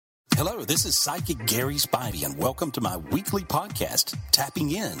Hello, this is Psychic Gary Spivey, and welcome to my weekly podcast,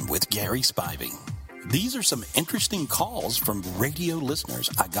 Tapping In with Gary Spivey. These are some interesting calls from radio listeners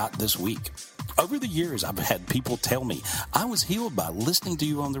I got this week. Over the years, I've had people tell me, I was healed by listening to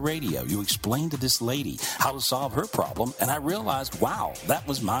you on the radio. You explained to this lady how to solve her problem, and I realized, wow, that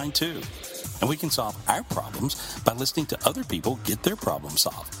was mine too. And we can solve our problems by listening to other people get their problem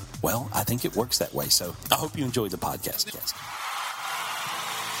solved. Well, I think it works that way, so I hope you enjoyed the podcast.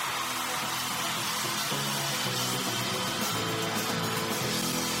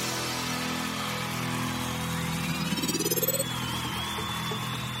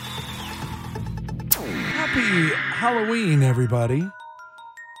 Happy Halloween, everybody.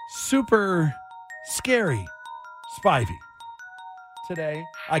 Super scary Spivey. Today,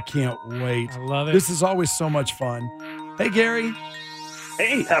 I can't wait. I love it. This is always so much fun. Hey, Gary.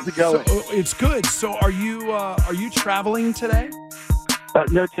 Hey, how's it going? So, it's good. So are you traveling today?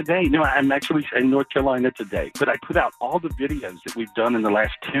 No, today. No, I'm actually in North Carolina today. But I put out all the videos that we've done in the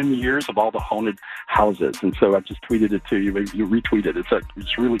last 10 years of all the haunted houses. And so I just tweeted it to you. Maybe you retweeted it.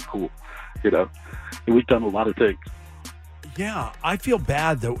 It's really cool, you know. And we've done a lot of things. Yeah, I feel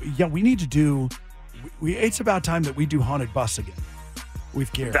bad, though. Yeah, we need to do... It's about time that we do Haunted Bus again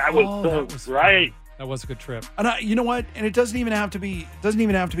with Gary. That was right. That was a good trip. And you know what? And it doesn't even have to be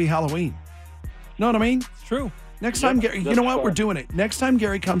Halloween. Know what I mean? It's true. Next time, Gary, you know what? We're doing it. Next time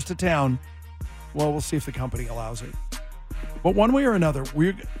Gary comes to town, well, we'll see if the company allows it. But one way or another,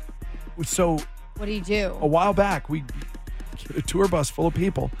 so What do you do? a while back, we get a tour bus full of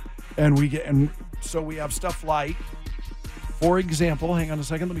people, and so we have stuff like, for example, hang on a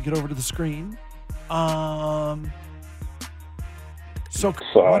second, let me get over to the screen. So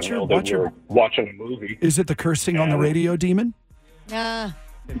what's your watching a movie? Is it the cursing on the radio demon? Nah.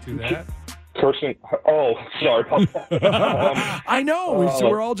 Can't do that. Cursing. Oh, sorry about that. I know. So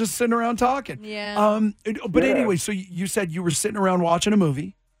we're all just sitting around talking. Yeah. But anyway, so you said you were sitting around watching a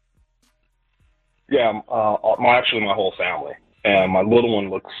movie. Yeah, my whole family. And my little one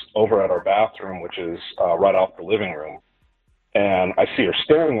looks over at our bathroom, which is right off the living room. And I see her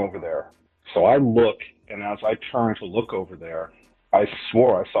staring over there. So I look, and as I turn to look over there, I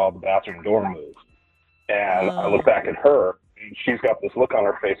swore I saw the bathroom door move. And I look back at her, and she's got this look on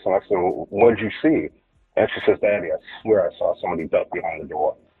her face, and I said, well, what did you see? And she says, Daddy, I swear I saw somebody duck behind the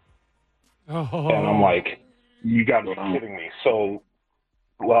door. Oh. And I'm like, you got to be kidding me. So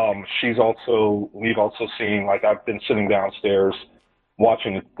we've also seen, like, I've been sitting downstairs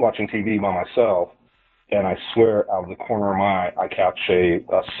watching TV by myself, and I swear out of the corner of my eye, I catch a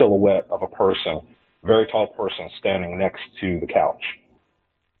silhouette of a person, very tall person, standing next to the couch.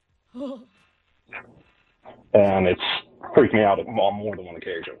 And it's freaked me out on more than one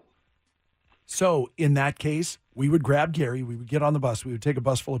occasion. So in that case, we would grab Gary, we would get on the bus, we would take a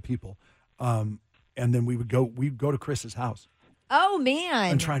bus full of people, and then we'd go to Chris's house. Oh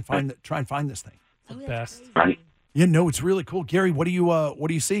man. And try and find this thing. The best. Right. Yeah, no, it's really cool. Gary, what do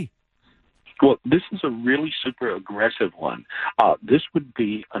you see? Well, this is a really super aggressive one. This would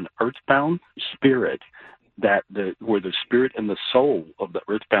be an earthbound spirit where the spirit and the soul of the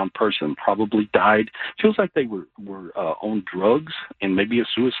earthbound person probably died. Feels like they were on drugs and maybe a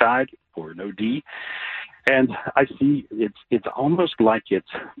suicide or an OD. And I see it's almost like it's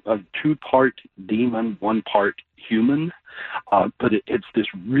a 2-part demon, 1 part human, but it's this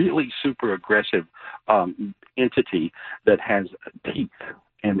really super aggressive entity that has teeth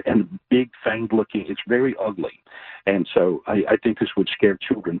and big fanged looking. It's very ugly. And so I think this would scare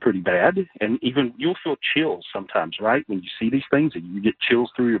children pretty bad. And even you'll feel chills sometimes, right? When you see these things and you get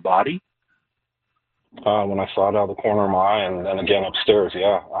chills through your body. When I saw it out of the corner of my eye, and then again upstairs,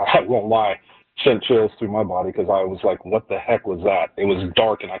 yeah, I won't lie, sent chills through my body because I was like, what the heck was that? It was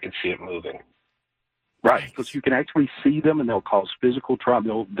dark and I could see it moving. Right, because you can actually see them, and they'll cause physical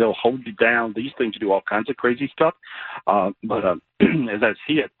trauma. They'll hold you down. These things do all kinds of crazy stuff. But as I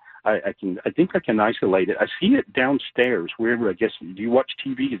see it, I think I can isolate it. I see it downstairs, wherever. I guess, do you watch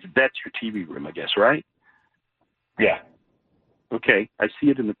TV? That's your TV room, I guess, right? Yeah. Okay, I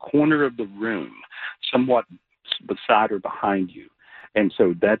see it in the corner of the room, somewhat beside or behind you, and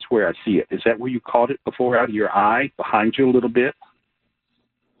so that's where I see it. Is that where you caught it before, out of your eye, behind you a little bit?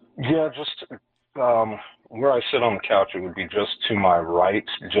 Yeah, just. Where I sit on the couch, it would be just to my right,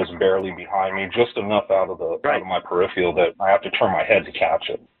 just barely behind me, just enough out of my peripheral that I have to turn my head to catch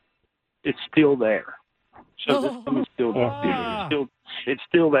it. It's still there. So this thing is still there. It's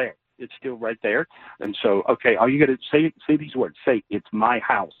still there. It's still right there. And so, okay, all you got to say these words. Say, it's my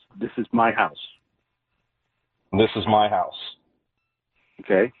house. This is my house. This is my house.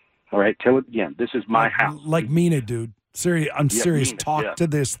 Okay. All right. Tell it again. This is my house. Like mean it, dude. I'm Yeah, serious. mean it, Talk yeah. to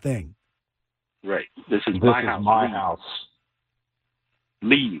this thing. Right. This is This my is house. my Leave. house.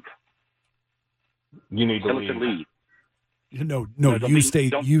 Leave. You need to Tell it to leave. leave. No, don't you be- stay.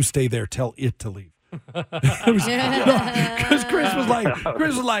 don't- You stay there. Tell it to leave. Because Chris was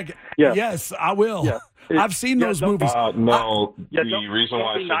like, Yeah. yes, I will. Yeah. I've seen Yeah, those don't- movies. No, Yeah, the don't- reason don't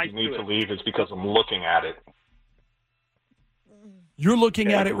why I be said nice you need to to it. leave is because I'm looking at it. You're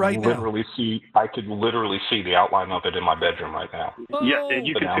looking at it right now. I could literally see the outline of it in my bedroom right now. Yeah, and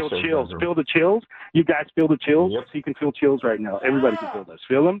you The can feel downstairs chills. bedroom. Feel the chills. You guys feel the chills. Yep. So you can feel chills right now. Everybody can feel those.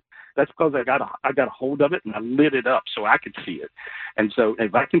 Feel them. That's because I got a hold of it and I lit it up so I could see it. And so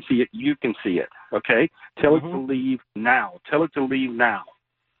if I can see it, you can see it. Okay. Tell it to leave now. Tell it to leave now.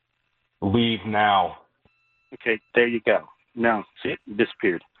 Leave now. Okay. There you go. Now see it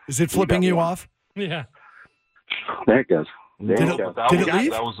disappeared. Is it flipping got you one. off? Yeah. There it goes. There Did you it- go. That did was, it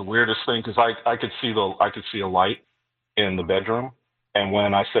leave? That was the weirdest thing because I could see a light in the bedroom, and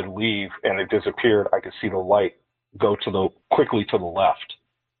when I said leave and it disappeared, I could see the light go quickly to the left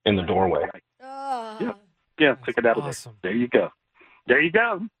in the doorway. Oh, Yeah. Took it out of Awesome. there. There you go. There you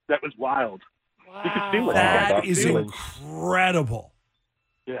go. That was wild. You could feel it. That that is feeling. incredible.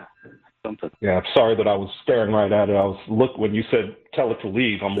 Yeah. Something. Yeah, I'm sorry that I was staring right at it. When you said tell it to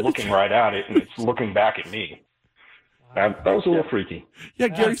leave, I'm looking right at it, and it's looking back at me. That was a little freaky. Yeah,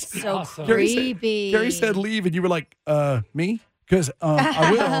 Gary. That's so awesome. creepy. Gary said leave, and you were like, me? Because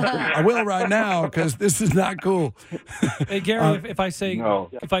I will right now because this is not cool. Hey Gary, if I say No.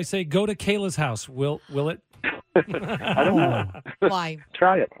 go to Kayla's house, will it? I don't know. Why?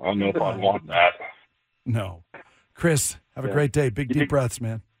 Try it. I don't know if I'd want that. No. Chris, have a Yeah. great day. Big deep breaths,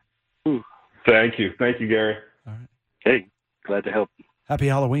 man. Thank you, Gary. Hey, glad to help. Happy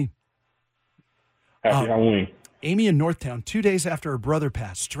Halloween. Happy Halloween. Amy in Northtown, 2 days after her brother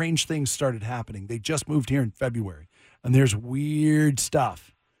passed, strange things started happening. They just moved here in February, and there's weird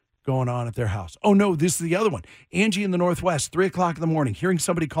stuff going on at their house. Oh, no, this is the other one. Angie in the Northwest, 3 o'clock in the morning, hearing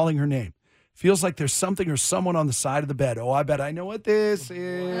somebody calling her name. Feels like there's something or someone on the side of the bed. Oh, I bet I know what this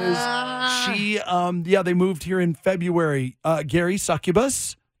is. She, they moved here in February. Gary,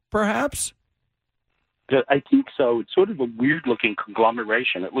 succubus, perhaps? Yeah, I think so. It's sort of a weird-looking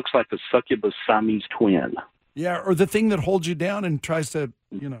conglomeration. It looks like a succubus Siamese twin. Yeah, or the thing that holds you down and tries to,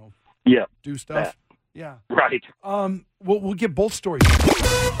 Yeah, do stuff. that. Yeah. right. We'll get both stories.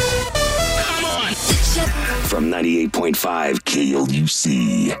 From 98.5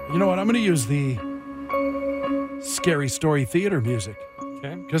 KLUC. You know what? I'm going to use the Scary Story Theater music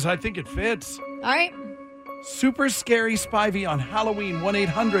Okay. because I think it fits. All right. Super Scary Spivey on Halloween,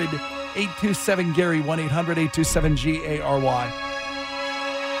 1-800-827-GARY, 1-800-827-GARY.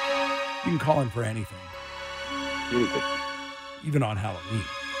 You can call in for anything, even on Halloween.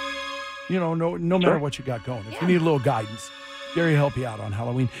 No matter what you got going. If you Yeah. need a little guidance, Gary will help you out on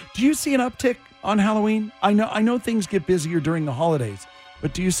Halloween. Do you see an uptick on Halloween? I know things get busier during the holidays,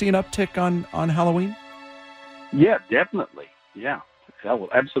 but do you see an uptick on Halloween? Yeah, definitely. Yeah, well,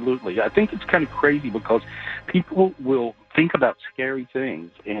 absolutely. I think it's kind of crazy because people will think about scary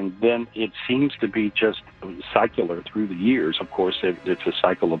things, and then it seems to be just circular through the years. Of course, it's a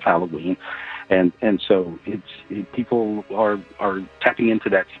cycle of Halloween, and so people are tapping into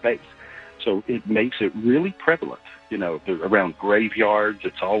that space. So it makes it really prevalent. Around graveyards,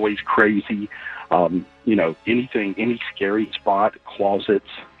 it's always crazy. Anything, any scary spot, closets,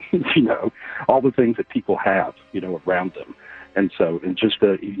 all the things that people have, around them. And so,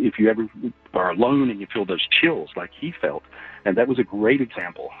 if you ever are alone and you feel those chills like he felt, and that was a great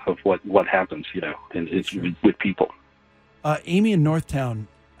example of what happens, and it's with people. Amy in Northtown,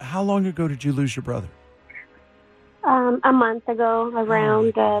 how long ago did you lose your brother? A month ago,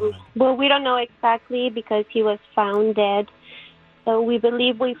 around. Well, we don't know exactly because he was found dead. So we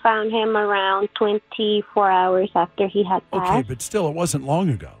believe we found him around 24 hours after he had passed. Okay, but still, it wasn't long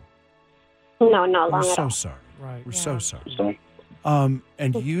ago. No, not We're long at so all. sorry. Right. We're so sorry. So,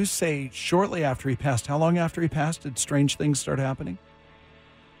 And you say shortly after he passed, how long after he passed did strange things start happening?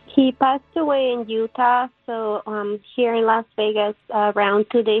 He passed away in Utah. So here in Las Vegas, around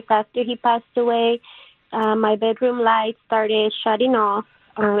 2 days after he passed away, my bedroom light started shutting off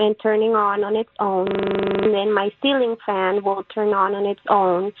and turning on its own. And then my ceiling fan will turn on its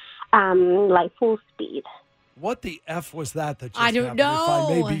own, like full speed. What the F was that just I don't happened, if I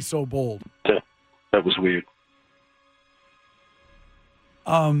know. may be so bold? that was weird.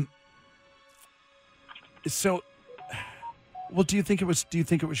 So, well, do you think it was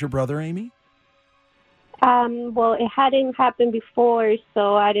your brother, Amy? Well, it hadn't happened before,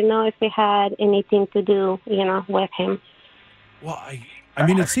 so I don't know if it had anything to do, with him. Well, I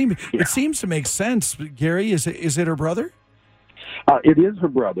mean, it seems to make sense. Gary, is it her brother? It is her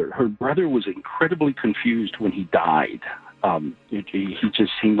brother. Her brother was incredibly confused when he died. He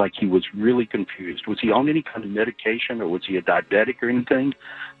just seemed like he was really confused. Was he on any kind of medication, or was he a diabetic or anything?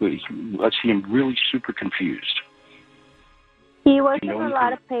 I see him really super confused. He was in a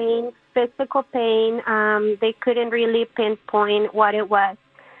lot of pain, physical pain. They couldn't really pinpoint what it was.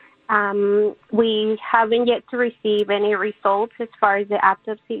 We haven't yet to receive any results as far as the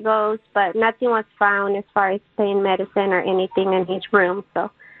autopsy goes, but nothing was found as far as pain medicine or anything in his room.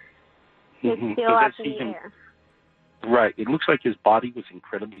 So it's still up in the air. Right. It looks like his body was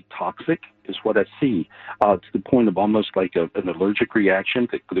incredibly toxic, is what I see, to the point of almost like an allergic reaction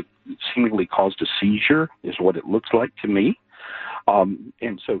that could have seemingly caused a seizure, is what it looks like to me.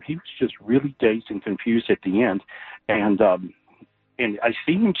 And so he was just really dazed and confused at the end. And I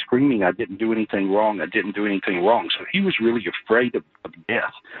see him screaming, "I didn't do anything wrong. I didn't do anything wrong." So he was really afraid of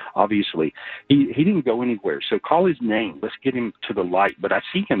death, obviously. He didn't go anywhere. So call his name. Let's get him to the light. But I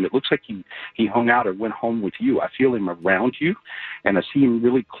see him. It looks like he hung out or went home with you. I feel him around you, and I see him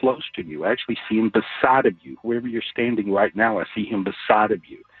really close to you. I actually see him beside of you. Wherever you're standing right now, I see him beside of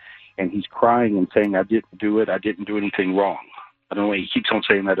you. And he's crying and saying, "I didn't do it. I didn't do anything wrong." I don't know why he keeps on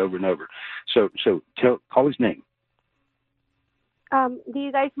saying that over and over. So call his name. Do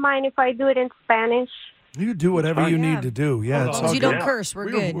you guys mind if I do it in Spanish? You do whatever you need to do. Yeah, it's all you good. don't curse, we're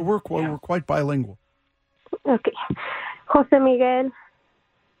good. We're quite bilingual. Okay. Jose Miguel.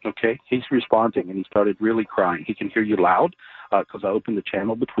 Okay, he's responding, and he started really crying. He can hear you loud because I opened the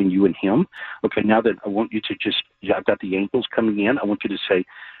channel between you and him. Okay, now that I want you to I've got the angels coming in. I want you to say,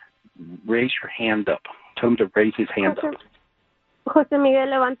 raise your hand up. Tell him to raise his hand up. Jose Miguel,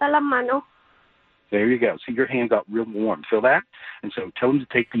 levanta la mano. There you go. See, your hand got real warm. Feel that? And so tell him to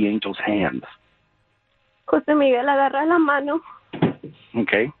take the angel's hand. Jose Miguel, agarra la mano.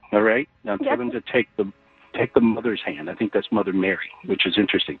 Okay, all right. Now tell him to take the mother's hand. I think that's Mother Mary, which is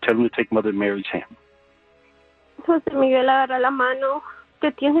interesting. Tell him to take Mother Mary's hand. Jose Miguel, agarra la mano.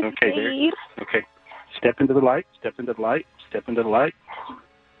 Te tienes que ir. Okay. Step into the light. Step into the light. Step into the light.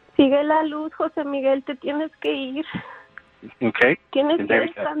 Sigue la luz, Jose Miguel. Te tienes que ir. Okay. Tienes que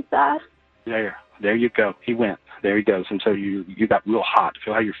descansar. There you go. He went. There he goes. And so you got real hot.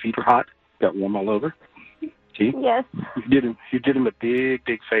 Feel how your feet are hot? Got warm all over? See? Yes. You did him a big,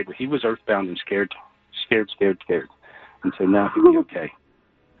 big favor. He was earthbound and scared. And so now he'll be okay.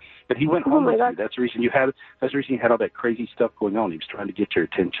 But he went home with you. That's the reason you had all that crazy stuff going on. He was trying to get your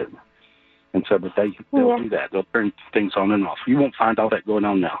attention. And so but they'll do that. They'll turn things on and off. You won't find all that going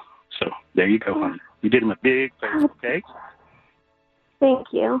on now. So there you go, honey. You did him a big favor, okay? Thank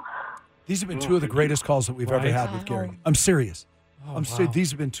you. These have been two of the greatest calls that we've ever had with Gary. I'm serious. Serious.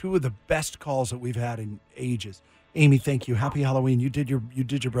 These have been two of the best calls that we've had in ages. Amy, thank you. Happy Halloween. You did your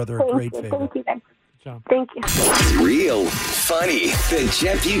brother a great favor. Thank you, guys. Thank you. Real funny. The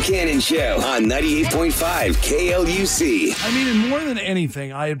Jeff Buchanan Show on 98.5 KLUC. I mean, and more than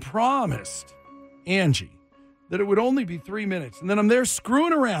anything, I had promised Angie that it would only be 3 minutes. And then I'm there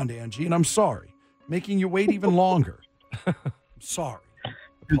screwing around, Angie, and I'm sorry. Making you wait even longer. I'm sorry.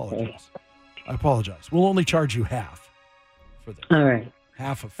 I apologize. We'll only charge you half for this. All right.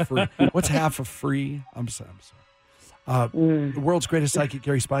 Half of free. What's half of free? I'm sorry. The world's greatest psychic,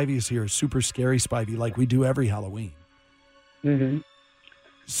 Gary Spivey, is here. Super scary Spivey, like we do every Halloween. Mm-hmm.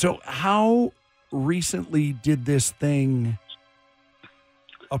 So how recently did this thing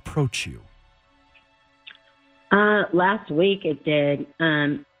approach you? Last week it did.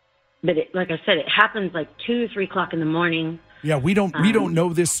 But like I said, it happens like 2 or 3 o'clock in the morning. Yeah, we don't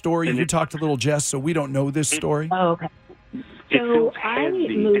know this story. You talked to little Jess, so we don't know this story. Oh, okay. It feels heavy.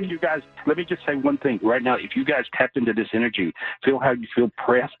 If you guys, let me just say one thing right now. If you guys tap into this energy, feel how you feel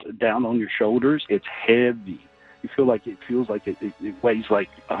pressed down on your shoulders. It's heavy. You feel like it weighs like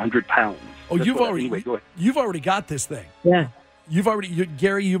 100 pounds. Oh, anyway, go ahead. You've already got this thing. Yeah.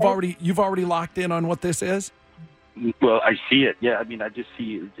 Gary, you've already locked in on what this is. Well, I see it. Yeah, I mean, I just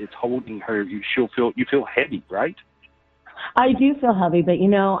see it's holding her. You feel heavy, right? I do feel heavy, but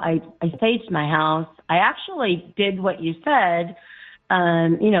I staged my house. I actually did what you said,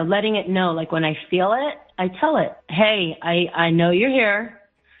 letting it know, like when I feel it, I tell it, hey, I know you're here.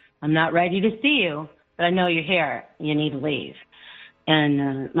 I'm not ready to see you, but I know you're here. You need to leave.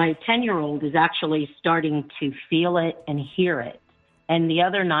 And my 10-year-old is actually starting to feel it and hear it. And the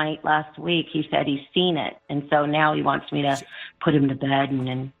other night, last week, he said he's seen it. And so now he wants me to put him to bed and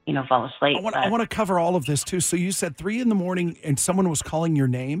then, fall asleep. I want to cover all of this, too. So you said 3 a.m. and someone was calling your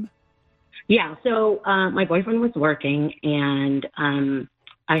name? Yeah. So my boyfriend was working, and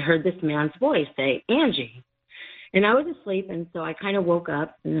I heard this man's voice say, Angie. And I was asleep, and so I kind of woke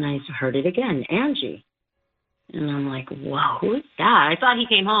up, and then I heard it again, Angie. And I'm like, whoa, who is that? I thought he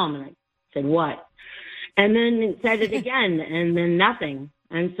came home, and I said, what? And then it said it again, and then nothing.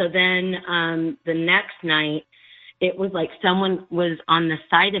 And so then the next night, it was like someone was on the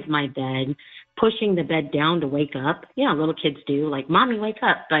side of my bed, pushing the bed down to wake up. You know, little kids do, like, Mommy, wake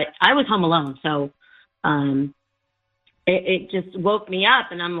up. But I was home alone, so it just woke me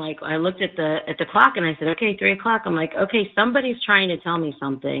up. And I'm like, I looked at the clock, and I said, okay, 3 o'clock. I'm like, okay, somebody's trying to tell me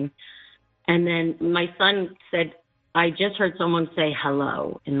something. And then my son said, I just heard someone say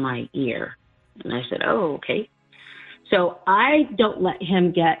hello in my ear. And I said, oh, okay. So I don't let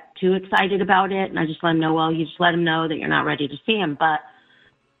him get too excited about it. And I just let him know, well, you just let him know that you're not ready to see him. But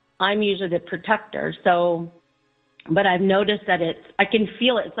I'm usually the protector. So, but I've noticed that I can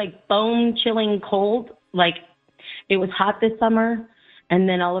feel it. It's like bone chilling cold. Like it was hot this summer. And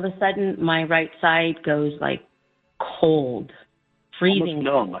then all of a sudden my right side goes like cold, freezing.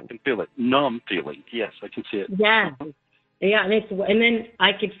 Almost numb. I can feel it. Numb feeling. Yes, I can see it. Yeah. Yeah. And then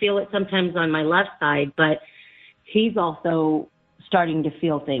I could feel it sometimes on my left side, but he's also starting to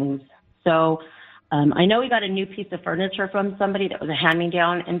feel things. So I know he got a new piece of furniture from somebody that was a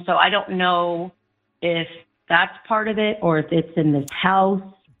hand-me-down, and so I don't know if that's part of it or if it's in this house.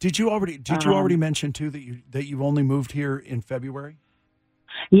 Did you already mention too that you've only moved here in February?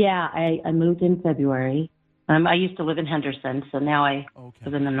 Yeah, I moved in February. I used to live in Henderson, so now I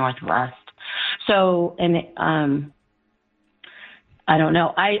live in the Northwest. So, and I don't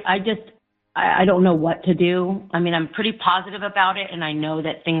know. I don't know what to do. I mean, I'm pretty positive about it, and I know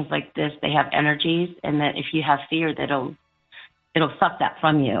that things like this, they have energies, and that if you have fear, it'll suck that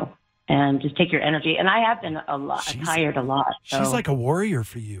from you and just take your energy. And I have been tired a lot. So. She's like a warrior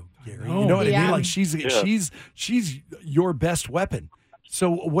for you, Gary. You know what I mean? Like she's your best weapon.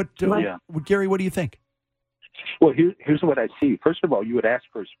 So Gary, what do you think? Well, here's what I see. First of all, you would ask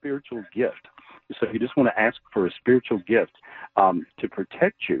for a spiritual gift. So you just want to ask for a spiritual gift to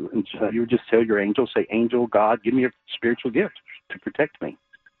protect you. And so you would just tell your angel, say, Angel, God, give me a spiritual gift to protect me.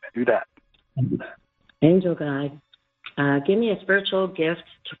 Do that. Angel God, give me a spiritual gift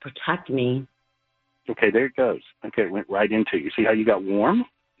to protect me. Okay, there it goes. Okay, it went right into you. See how you got warm?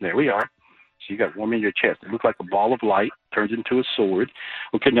 There we are. So you got warm in your chest. It looked like a ball of light, turns into a sword.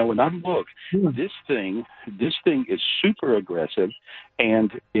 Okay, now when I look, this thing is super aggressive,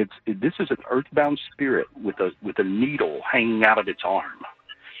 and this is an earthbound spirit with a needle hanging out of its arm.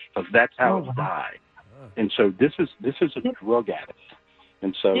 So that's how it died. And so this is a drug addict.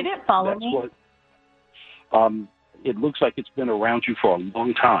 And so did it follow me? It looks like it's been around you for a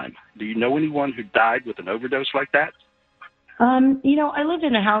long time. Do you know anyone who died with an overdose like that? I lived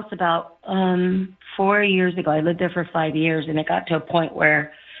in a house about 4 years ago. I lived there for 5 years, and it got to a point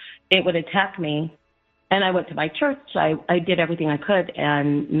where it would attack me. And I went to my church. I did everything I could,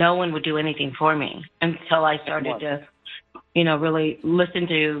 and no one would do anything for me until I started to, really listen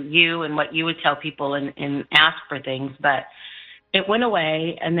to you and what you would tell people and ask for things. But it went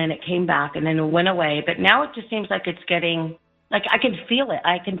away, and then it came back, and then it went away. But now it just seems like it's getting, like I can feel it.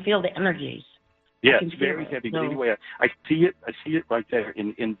 I can feel the energies. Yeah, it's very heavy. But anyway, I see it right there.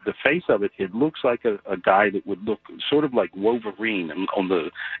 In the face of it, it looks like a guy that would look sort of like Wolverine on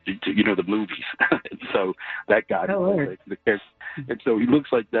the movies. And so that guy, the character, and so he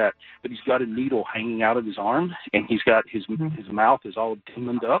looks like that. But he's got a needle hanging out of his arm, and he's got his mouth is all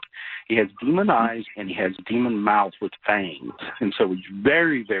demoned up. He has demon eyes, and he has demon mouth with fangs. And so he's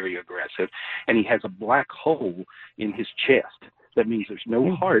very, very aggressive. And he has a black hole in his chest. That means there's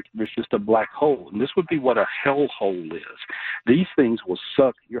no heart, there's just a black hole. And this would be what a hell hole is. These things will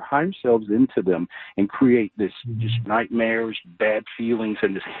suck your hind selves into them and create this just nightmares, bad feelings,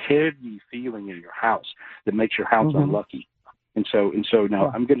 and this heavy feeling in your house that makes your house unlucky. And so now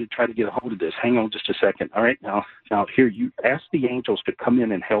I'm going to try to get a hold of this. Hang on just a second. All right, now here, you ask the angels to come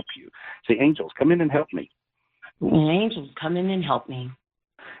in and help you. Say, angels, come in and help me. Angels, come in and help me.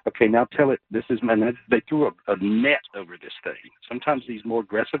 Okay, now tell it, they threw a net over this thing. Sometimes these more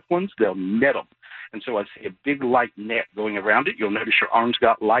aggressive ones, they'll net them. And so I see a big light net going around it. You'll notice your arms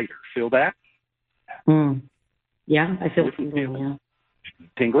got lighter. Feel that? Yeah, I feel tingling, yeah.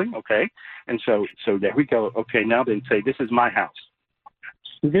 Tingling, okay. And so there we go. Okay, now then say, this is my house.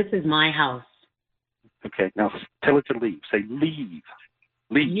 This is my house. Okay, now tell it to leave. Say, leave.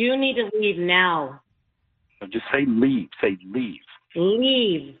 Leave. You need to leave now. No, just say leave. Say leave.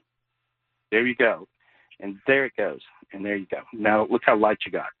 Leave. There you go. And there it goes. And there you go. Now look how light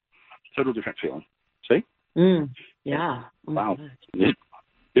you got. Total different feeling. See? Yeah. Oh wow.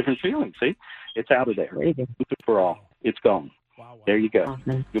 Different feeling. See? It's out of there. Once and for all. It's gone. Wow. There you go.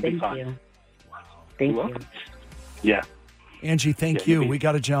 Awesome. You'll Thank be fine. You. Wow. Thank you. Yeah. Angie, thank Yeah, you. We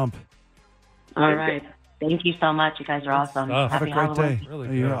got to jump. All right. Thank you so much. You guys are awesome. stuff. Have a Happy great Halloween. day. Really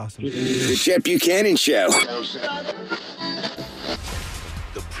Oh, you're good. awesome. The Chet Buchanan Show.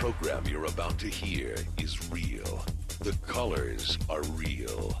 The program you're about to hear is real. The callers are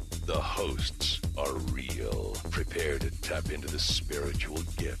real. The hosts are real. Prepare to tap into the spiritual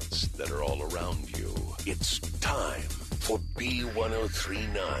gifts that are all around you. It's time for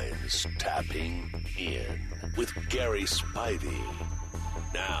B1039's Tapping In with Gary Spivey.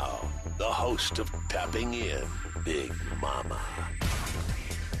 Now, the host of Tapping In, Big Mama.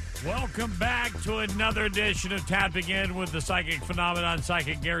 Welcome back to another edition of Tapping In with the Psychic Phenomenon,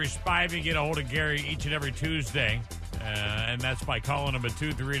 Psychic Gary Spivey. Get a hold of Gary each and every Tuesday, and that's by calling him at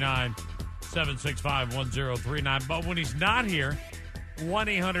 239-765-1039. But when he's not here,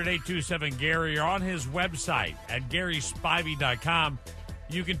 1-800-827-GARY, or on his website at GarySpivey.com.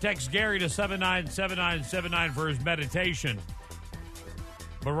 You can text Gary to 797979 for his meditation.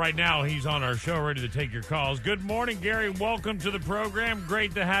 But right now, he's on our show ready to take your calls. Good morning, Gary. Welcome to the program.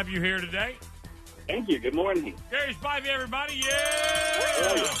 Great to have you here today. Thank you. Good morning. Gary Spivey, everybody.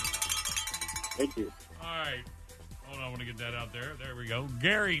 Yeah! Thank you. All right. Hold on. I want to get that out there. There we go.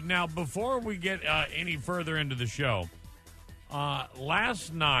 Gary, now, before we get any further into the show,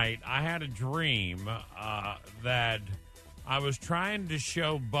 last night I had a dream that I was trying to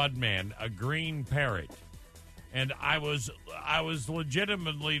show Budman a green parrot. And I was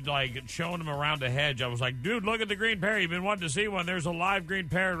legitimately, like, showing him around a hedge. I was like, dude, look at the green parrot. You've been wanting to see one. There's a live green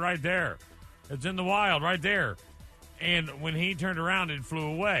parrot right there. It's in the wild right there. And when he turned around, it flew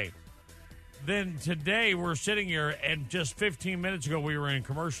away. Then today we're sitting here, and just 15 minutes ago we were in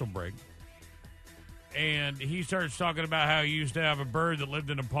commercial break. And he starts talking about how he used to have a bird that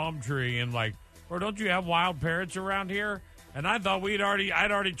lived in a palm tree. And like, or don't you have wild parrots around here? And I thought I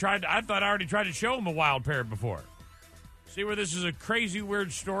already tried to show him a wild parrot before. See where this is a crazy,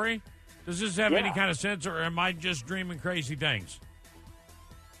 weird story? Does this have any kind of sense, or am I just dreaming crazy things?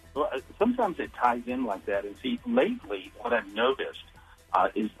 Well, sometimes it ties in like that. And see, lately, what I've noticed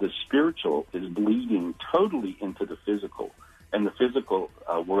is the spiritual is bleeding totally into the physical. And the physical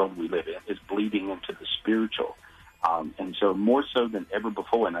world we live in is bleeding into the spiritual. And so more so than ever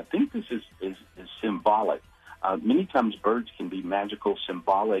before. And I think this is symbolic. Many times birds can be magical,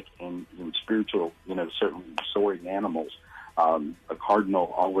 symbolic, and spiritual, certain soaring animals. A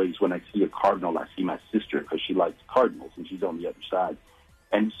cardinal, always when I see a cardinal, I see my sister because she likes cardinals, and she's on the other side.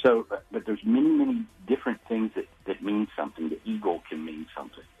 And so, but there's many, many different things that mean something. The eagle can mean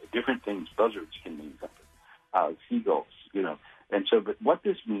something. Different things, buzzards can mean something. Seagulls, And so, but what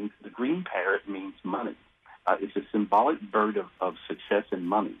this means, the green parrot means money. It's a symbolic bird of success and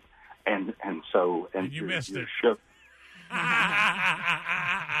money. And you missed it. Shook.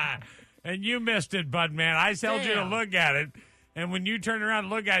 And you missed it, Budman. I told you to look at it, and when you turned around and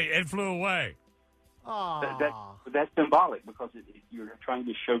looked at it, it flew away. That's symbolic because you're trying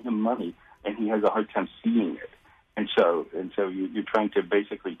to show him money, and he has a hard time seeing it. And so you're trying to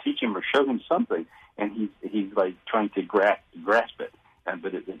basically teach him or show him something, and he's like trying to grasp it,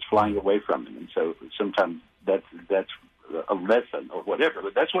 but it's flying away from him. And so sometimes that's a lesson or whatever.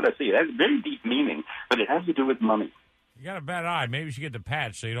 But that's what I see. It has a very deep meaning, but it has to do with money. You got a bad eye. Maybe you should get the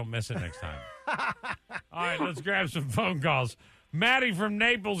patch so you don't miss it next time. All right, let's grab some phone calls. Maddie from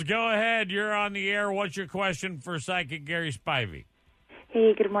Naples, go ahead. You're on the air. What's your question for Psychic Gary Spivey?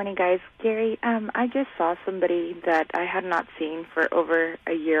 Hey, good morning, guys. Gary, I just saw somebody that I had not seen for over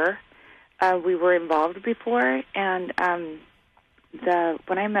a year. We were involved before, and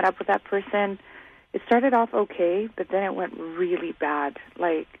when I met up with that person, it started off okay, but then it went really bad.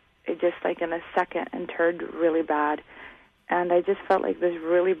 Like, it just, like, in a second, and turned really bad. And I just felt like this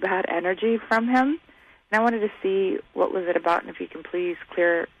really bad energy from him. And I wanted to see what was it about, and if you can please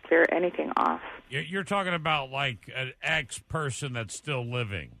clear anything off. You're talking about, like, an ex-person that's still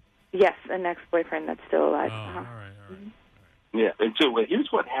living. Yes, an ex-boyfriend that's still alive. Oh, all right. Mm-hmm. Yeah, and so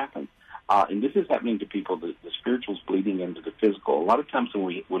here's what happens. And this is happening to people. The spiritual's bleeding into the physical. A lot of times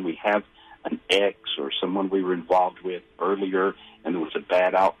when we have an ex or someone we were involved with earlier and there was a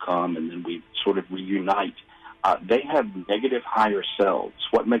bad outcome and then we sort of reunite, they have negative higher selves.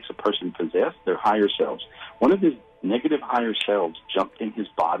 What makes a person possessed? Their higher selves. One of his negative higher selves jumped in his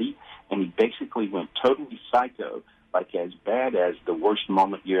body, and he basically went totally psycho, like as bad as the worst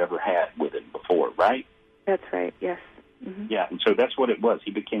moment you ever had with him before, right? That's right, yes. Mm-hmm. Yeah, and so that's what it was.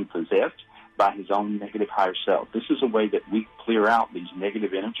 He became possessed by his own negative higher self. This is a way that we clear out these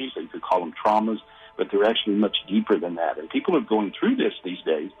negative energies. You could call them traumas, but they're actually much deeper than that. And people are going through this these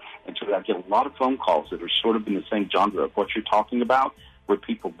days, and so I get a lot of phone calls that are sort of in the same genre of what you're talking about, where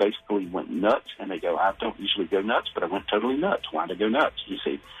people basically went nuts, and they go, I don't usually go nuts, but I went totally nuts. Why'd I go nuts, you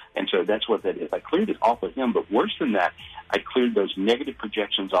see? And so that's what that is. I cleared it off of him, but worse than that, I cleared those negative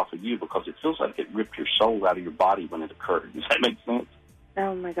projections off of you because it feels like it ripped your soul out of your body when it occurred. Does that make sense?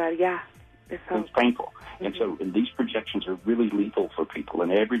 Oh, my God, yeah. It's painful. And so and these projections are really lethal for people,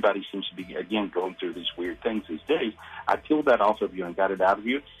 and everybody seems to be, again, going through these weird things these days. I peeled that off of you and got it out of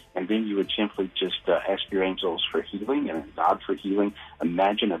you, and then you would simply just ask your angels for healing and God for healing.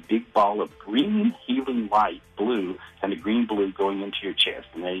 Imagine a big ball of green healing light, blue, and a green blue going into your chest.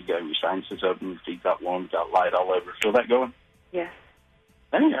 And there you go. Your sinuses open, your feet got warm, got light all over. Feel that going? Yes.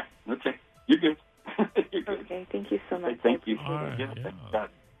 There you go. Okay. You're good. You're good. Okay, thank you so much. Thank you. Right, Yeah.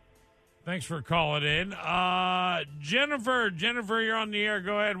 Thanks for calling in. Jennifer, you're on the air.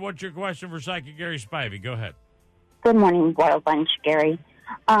 Go ahead. What's your question for Psychic Gary Spivey? Go ahead. Good morning, Royal Bunch, Gary.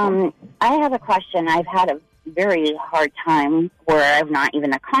 I have a question. I've had a very hard time where I've not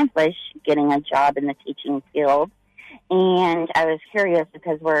even accomplished getting a job in the teaching field. And I was curious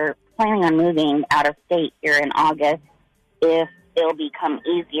because we're planning on moving out of state here in August, if it'll become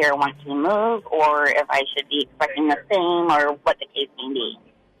easier once we move or if I should be expecting the same or what the case may be.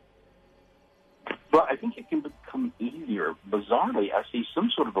 Well, I think it can become easier. Bizarrely, I see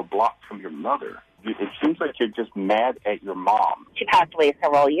some sort of a block from your mother. It seems like you're just mad at your mom. She passed away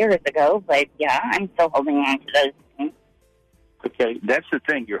several years ago, but yeah, I'm still holding on to those things. Okay, that's the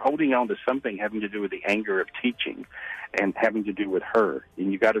thing. You're holding on to something having to do with the anger of teaching and having to do with her.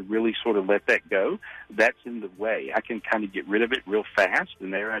 And you got to really sort of let that go. That's in the way. I can kind of get rid of it real fast,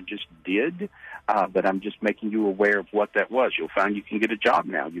 and there I just did. But I'm just making you aware of what that was. You'll find you can get a job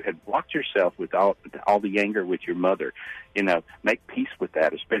now. You had blocked yourself with all the anger with your mother. You know, make peace with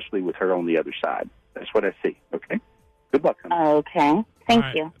that, especially with her on the other side. That's what I see. Okay? Good luck, honey. Okay.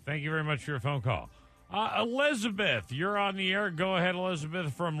 Thank you. Thank you very much for your phone call. Elizabeth, you're on the air. Go ahead,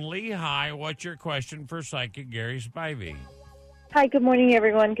 Elizabeth from Lehigh. What's your question for Psychic Gary Spivey? Hi, good morning,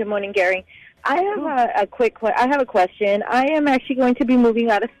 everyone. Good morning, Gary. I have I have a question. I am actually going to be moving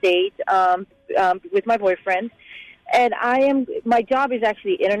out of state with my boyfriend, and my job is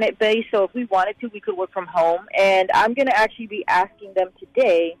actually internet based. So if we wanted to, we could work from home. And I'm going to actually be asking them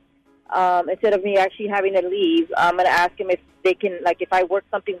today, instead of me actually having to leave. I'm going to ask them if they can, like, if I work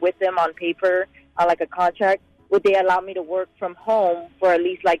something with them on paper, like a contract, would they allow me to work from home for at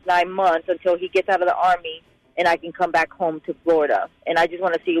least like 9 months until he gets out of the Army and I can come back home to Florida? And I just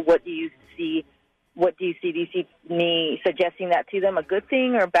want to see, what do you see? Do you see me suggesting that to them a good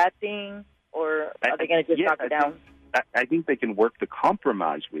thing or a bad thing, or are they going to just knock it down? I think they can work the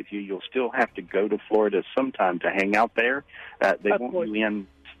compromise with you. You'll still have to go to Florida sometime to hang out there. They want you in.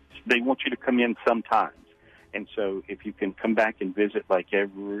 They want you to come in sometimes. And so if you can come back and visit like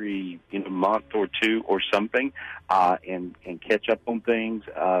every month or two or something, and catch up on things,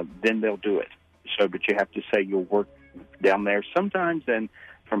 then they'll do it. So, but you have to say you'll work down there sometimes and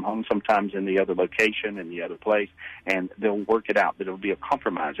from home sometimes in the other location in the other place, and they'll work it out. But it'll be a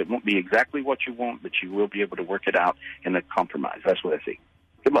compromise. It won't be exactly what you want, but you will be able to work it out in a compromise. That's what I see.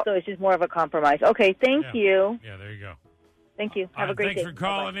 Good luck. So it's just more of a compromise. Okay, thank you. Yeah, there you go. Thank you. Have a great day. Thanks for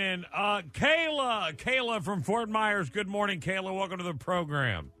calling in. Kayla from Fort Myers. Good morning, Kayla. Welcome to the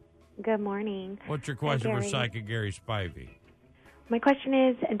program. Good morning. What's your question for Gary. Psychic Gary Spivey? My question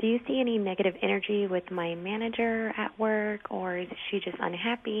is, do you see any negative energy with my manager at work, or is she just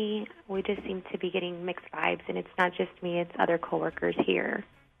unhappy? We just seem to be getting mixed vibes, and it's not just me, it's other coworkers here.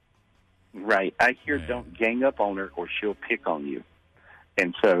 Right. I hear don't gang up on her or she'll pick on you.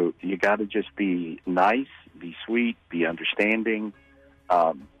 And so you got to just be nice, be sweet, be understanding,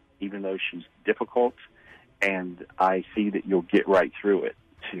 even though she's difficult. And I see that you'll get right through it.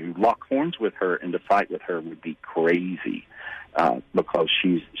 To lock horns with her and to fight with her would be crazy, because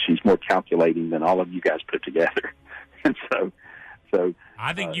she's more calculating than all of you guys put together. And so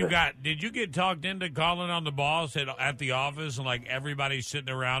I think did you get talked into calling on the boss at the office, and like everybody's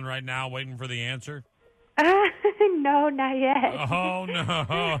sitting around right now waiting for the answer? No, not yet. Oh,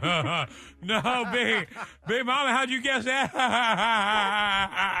 no. No, big mama, how'd you guess that?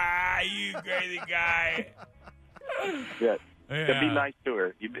 You crazy guy. Yeah. Yeah. Be nice to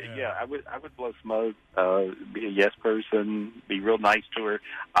her. I would blow smoke, be a yes person, be real nice to her.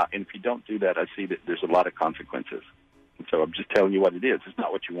 And if you don't do that, I see that there's a lot of consequences. And so I'm just telling you what it is. It's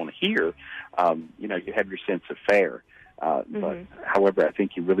not what you want to hear. You have your sense of fair. But however, I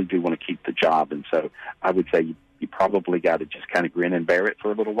think you really do want to keep the job. And so I would say you probably got to just kind of grin and bear it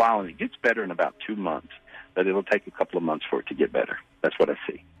for a little while. And it gets better in about 2 months, but it'll take a couple of months for it to get better. That's what I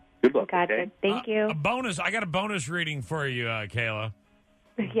see. Good luck. Gotcha. Okay? Thank you. A bonus. I got a bonus reading for you, Kayla.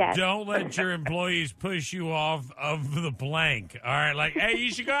 Yes. Don't let your employees push you off of the plank. All right, like, hey,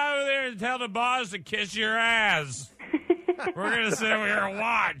 you should go over there and tell the boss to kiss your ass. We're going to sit over here and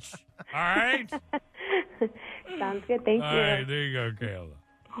watch. All right? Sounds good. Thank All you. right, there you go, Kayla.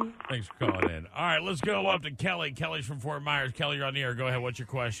 Thanks for calling in. All right, let's go up to Kelly. Kelly's from Fort Myers. Kelly, you're on the air. Go ahead. What's your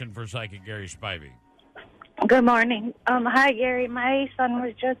question for Psychic Gary Spivey? Good morning. Hi, Gary. My son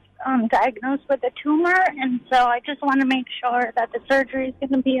was just diagnosed with a tumor, and so I just want to make sure that the surgery is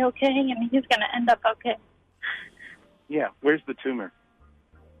going to be okay and he's going to end up okay. Yeah, where's the tumor?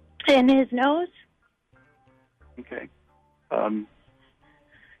 In his nose? Okay. Well,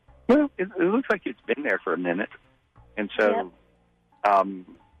 it looks like it's been there for a minute. And so,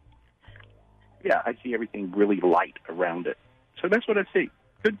 yeah, I see everything really light around it. So that's what I see.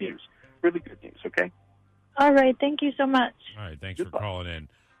 Good news. Really good news, okay? All right. Thank you so much. All right, thanks for calling in.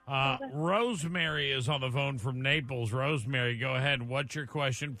 Rosemary is on the phone from Naples. Rosemary, go ahead. What's your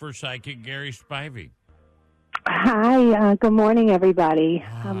question for Psychic Gary Spivey? Hi, good morning, everybody.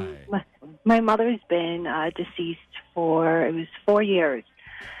 Hi. My mother's been deceased for 4 years,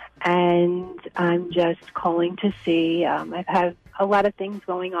 and I'm just calling to see. I've had a lot of things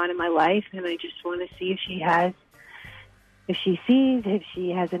going on in my life, and I just want to see if she has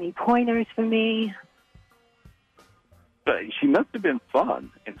any pointers for me. But she must have been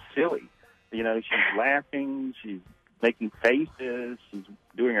fun and silly. You know, she's laughing, she's making faces, she's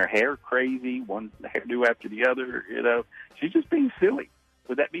doing her hair crazy, one hairdo after the other, you know. She's just being silly.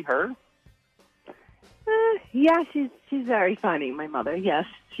 Would that be her? Yeah, she's very funny, my mother. Yes,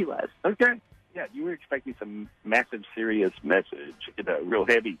 she was. Okay. Yeah, you were expecting some massive, serious message, you know, real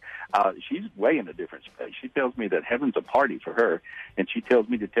heavy. She's way in a different space. She tells me that heaven's a party for her, and she tells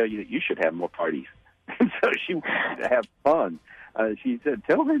me to tell you that you should have more parties. So she wants you to have fun. She said,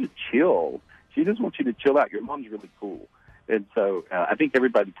 tell her to chill. She just wants you to chill out. Your mom's really cool. And so I think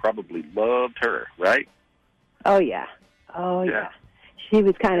everybody probably loved her, right? Oh, yeah. She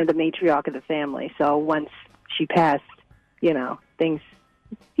was kind of the matriarch of the family. So once she passed, you know, things,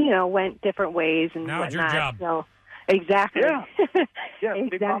 you know, went different ways and now whatnot. It's your job. So, exactly. Yeah. Yeah,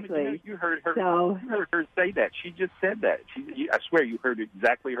 exactly. Mama, you heard her. You heard her say that. She just said that. I swear, you heard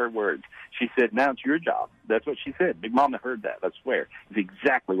exactly her words. She said, "Now it's your job." That's what she said. Big Mama heard that. I swear, it's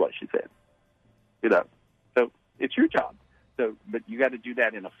exactly what she said. You know, so it's your job. So, but you got to do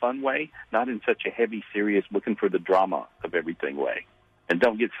that in a fun way, not in such a heavy, serious, looking for the drama of everything way. And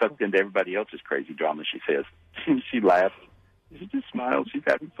don't get sucked into everybody else's crazy drama. She says. She laughs. She just smiles. She's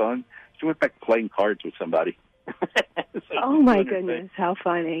having fun. She went back to playing cards with somebody. So oh, my goodness. How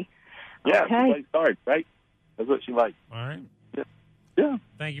funny. Yeah, okay. She plays cards, right? That's what she likes. All right. Yeah.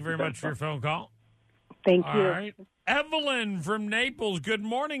 Thank you very much for your phone call. Thank All you. right. Evelyn from Naples. Good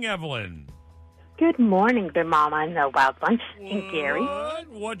morning, Evelyn. Good morning, Big Mama and the Wild Bunch and Gary.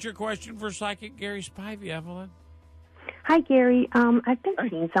 What's your question for Psychic Gary Spivey, Evelyn? Hi, Gary. I've been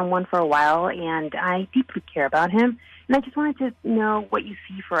seeing someone for a while, and I deeply care about him. And I just wanted to know what you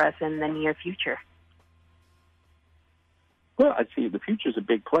see for us in the near future. Well, I see the future's a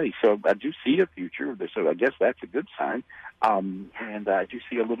big place, so I do see a future. So I guess that's a good sign. And I do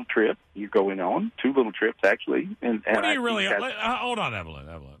see a little trip you're going on, 2 little trips actually. And what do you really? Hold on, Evelyn.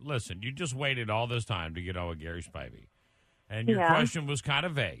 Listen, you just waited all this time to get on with Gary Spivey, and your question was kind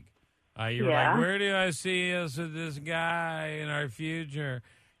of vague. You were like, "Where do I see us with this guy in our future?"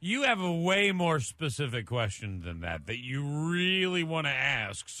 You have a way more specific question than that you really want to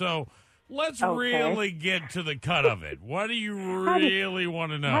ask. So let's really get to the cut of it. What do you really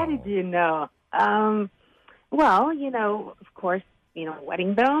want to know? How did you know? Well, you know, of course, you know,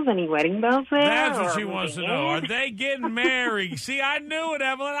 wedding bells. Any wedding bells there? That's what she wants to know. Are they getting married? See, I knew it,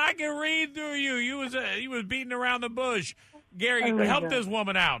 Evelyn. I can read through you. You was beating around the bush. Gary, help this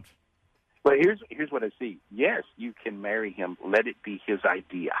woman out. Well, here's what I see. Yes, you can marry him. Let it be his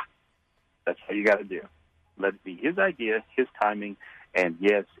idea. That's how you got to do. Let it be his idea, his timing, and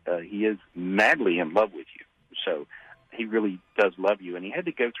yes, he is madly in love with you. So he really does love you, and he had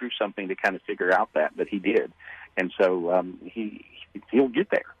to go through something to kind of figure out that, but he did. And so he'll get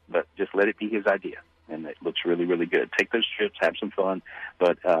there, but just let it be his idea. And it looks really, really good. Take those trips, have some fun,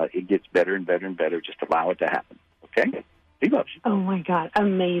 but it gets better and better and better. Just allow it to happen, okay? He loves you. Oh, my God.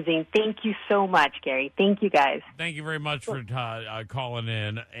 Amazing. Thank you so much, Gary. Thank you, guys. Thank you very much for calling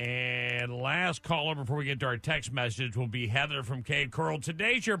in. And last caller before we get to our text message will be Heather from Cape Coral.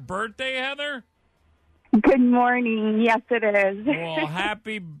 Today's your birthday, Heather? Good morning. Yes, it is. Well,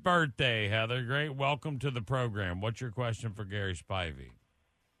 happy birthday, Heather. Great. Welcome to the program. What's your question for Gary Spivey?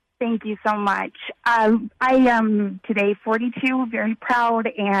 Thank you so much. I am today 42, very proud,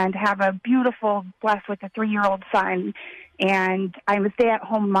 and have a beautiful, blessed with a 3-year-old son. and I'm a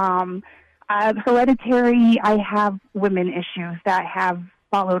stay-at-home mom. Hereditary, I have women issues that have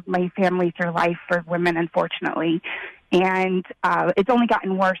followed my family through life for women, unfortunately. And it's only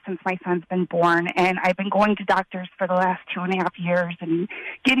gotten worse since my son's been born. And I've been going to doctors for the last 2.5 years and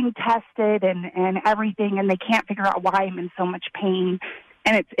getting tested and everything, and they can't figure out why I'm in so much pain.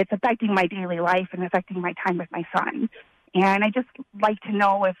 And it's affecting my daily life and affecting my time with my son. And I just like to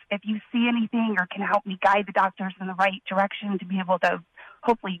know if you see anything or can help me guide the doctors in the right direction to be able to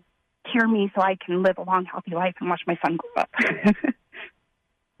hopefully cure me so I can live a long, healthy life and watch my son grow up.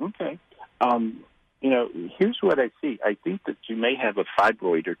 Okay. Here's what I see. I think that you may have a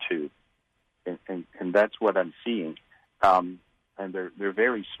fibroid or two, and that's what I'm seeing. And they're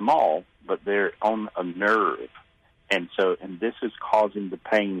very small, but they're on a nerve. And this is causing the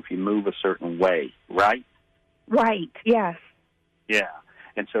pain if you move a certain way, right? Right, yes. Yeah,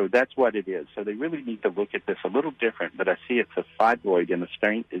 and so that's what it is. So they really need to look at this a little different, but I see it's a fibroid and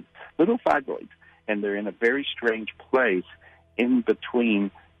little fibroids, and they're in a very strange place in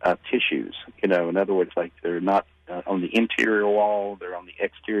between tissues. In other words, like they're not on the interior wall, they're on the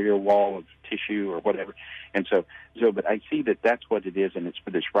exterior wall of tissue or whatever. And but I see that that's what it is, and it's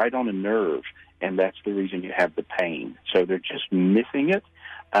right on a nerve, and that's the reason you have the pain. So they're just missing it,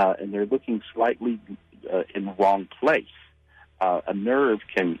 and they're looking slightly in the wrong place. A nerve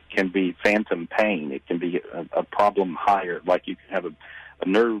can be phantom pain. It can be a problem higher, like you can have a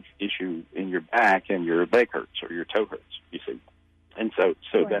nerve issue in your back and your leg hurts or your toe hurts, you see. And so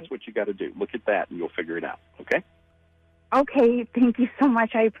that's what you got to do. Look at that, and you'll figure it out, okay? Okay, thank you so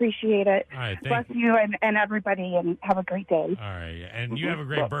much. I appreciate it. All right, bless you and everybody, and have a great day. All right, and you have a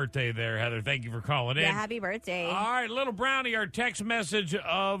great birthday there, Heather. Thank you for calling in. Yeah, happy birthday. All right, Little Brownie, our text message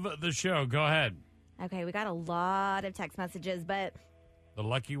of the show. Go ahead. Okay, we got a lot of text messages, but the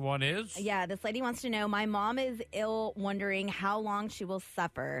lucky one is? Yeah, this lady wants to know, my mom is ill, wondering how long she will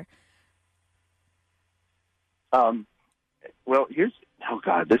suffer. Well,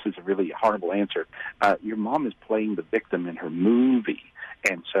 this is a really horrible answer. Your mom is playing the victim in her movie,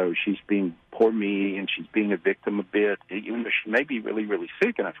 and so she's being poor me, and she's being a victim a bit, even though she may be really, really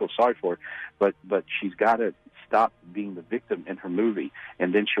sick, and I feel sorry for her, but she's got to stop being the victim in her movie,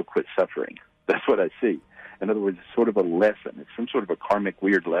 and then she'll quit suffering. That's what I see. In other words, it's sort of a lesson. It's some sort of a karmic,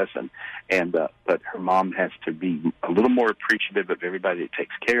 weird lesson, and but her mom has to be a little more appreciative of everybody that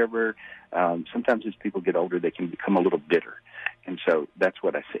takes care of her. Sometimes as people get older, they can become a little bitter. And so that's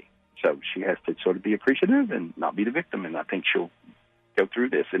what I see. So she has to sort of be appreciative and not be the victim, and I think she'll go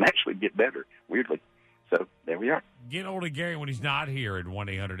through this and actually get better, weirdly. So there we are. Get hold of Gary when he's not here at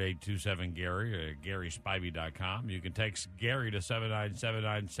 1-800-827-GARY or GarySpivey.com. You can text Gary to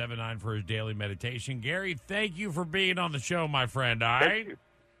 797979 for his daily meditation. Gary, thank you for being on the show, my friend, all right?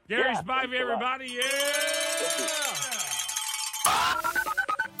 Gary Spivey, everybody,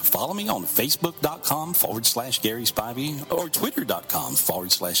 Follow me on Facebook.com/Gary Spivey or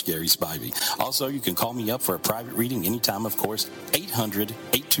Twitter.com/Gary Spivey. Also, you can call me up for a private reading anytime, of course,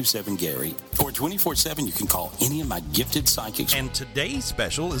 800-827-GARY. Or 24/7, you can call any of my gifted psychics. And today's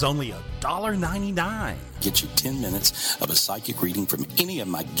special is only $1.99. Get you 10 minutes of a psychic reading from any of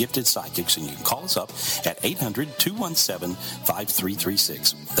my gifted psychics, and you can call us up at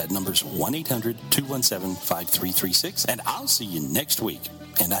 800-217-5336. That number's 1-800-217-5336. And I'll see you next week.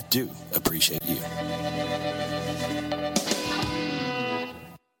 And I do appreciate you.